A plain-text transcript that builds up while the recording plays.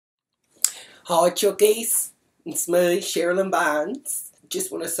Hi Chuckies, it's me, Cherylyn Barnes.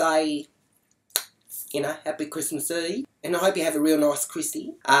 Just want to say, happy Christmas Eve. And I hope you have a real nice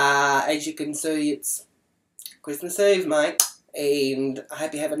Chrissy. As you can see, it's Christmas Eve, mate. And I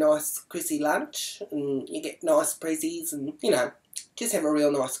hope you have a nice Chrissy lunch and you get nice prezzies and, just have a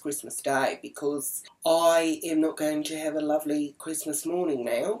real nice Christmas day, because I am not going to have a lovely Christmas morning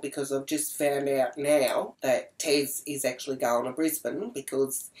now, because I've just found out now that Tez is actually going to Brisbane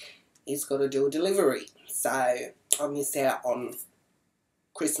because he's got to do a delivery. So I missed out on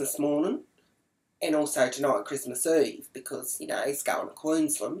Christmas morning and also tonight, Christmas Eve, because, he's going to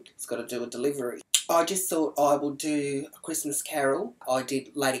Queensland. He's got to do a delivery. I just thought I would do a Christmas carol. I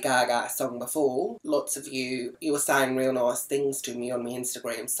did Lady Gaga's song before. Lots of you were saying real nice things to me on my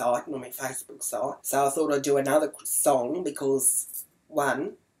Instagram site and on my Facebook site. So I thought I'd do another song because,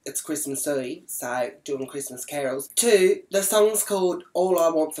 one, it's Christmas Eve, so doing Christmas carols. Two, the song's called All I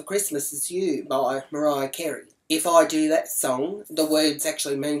Want for Christmas Is You by Mariah Carey. If I do that song, the words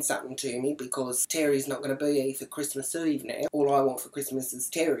actually mean something to me, because Terry's not going to be here for Christmas Eve now. All I want for Christmas is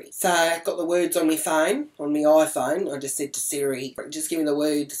Terry. So I've got the words on my phone, on my iPhone. I just said to Siri, just give me the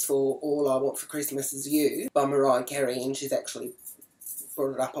words for All I Want for Christmas Is You by Mariah Carey, and she's actually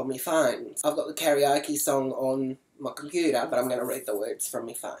brought it up on my phone. I've got the karaoke song on my computer, but I'm going to read the words from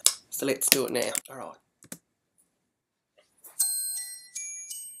my phone. So let's do it now. Alright.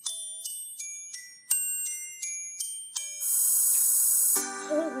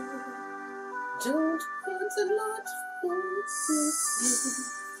 Don't want a lot for Christmas.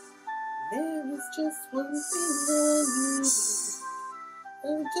 There is just one thing I need. I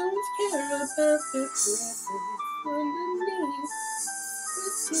don't care about the presents underneath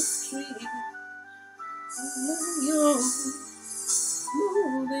Christmas tree. I'm yours,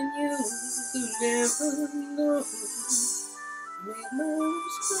 more than you could never know. Make my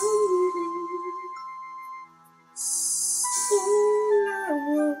wish come true. All I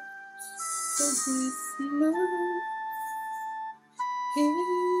want for Christmas is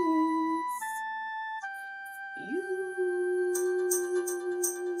you.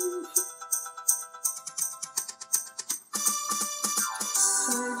 I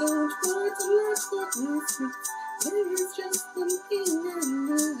don't want a lot for Christmas. There is just one thing I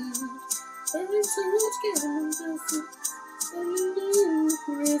need. I'm so much getting presents on the new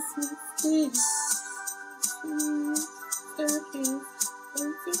Christmas Day. Thank you.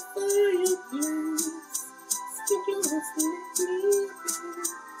 Thank you for your place. Stick close to me.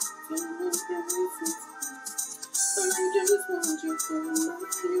 I just want you for my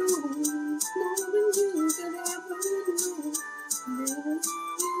own. More than you could ever know. Never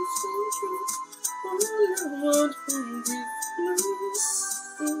is so true. All I want for Christmas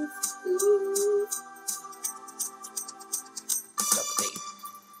is you. Stop the beat.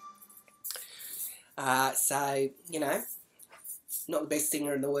 So, not the best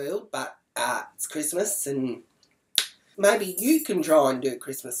singer in the world, but it's Christmas, and maybe you can try and do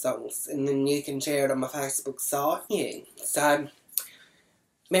Christmas songs, and then you can share it on my Facebook site. Yeah. So,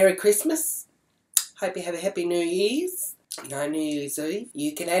 Merry Christmas. Hope you have a Happy New Year's. New Year's Eve.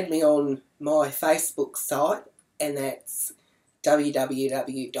 You can add me on my Facebook site, and that's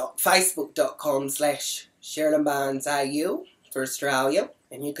www.facebook.com/SherylynBarnesAU for Australia.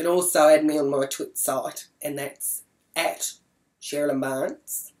 And you can also add me on my Twitter site, and that's at Cherylyn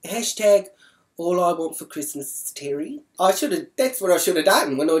Barnes. Hashtag All I Want for Christmas is Terry. That's what I should have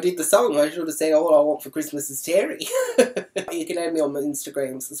done when I did the song. I should have said All I Want for Christmas is Terry. You can add me on my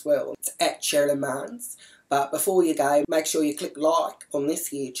Instagrams as well. It's at Cherylyn Barnes. But before you go, make sure you click like on this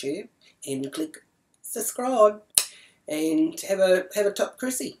YouTube and click subscribe, and have a top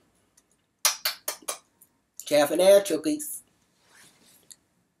Chrissy. Ciao for now, Chookies.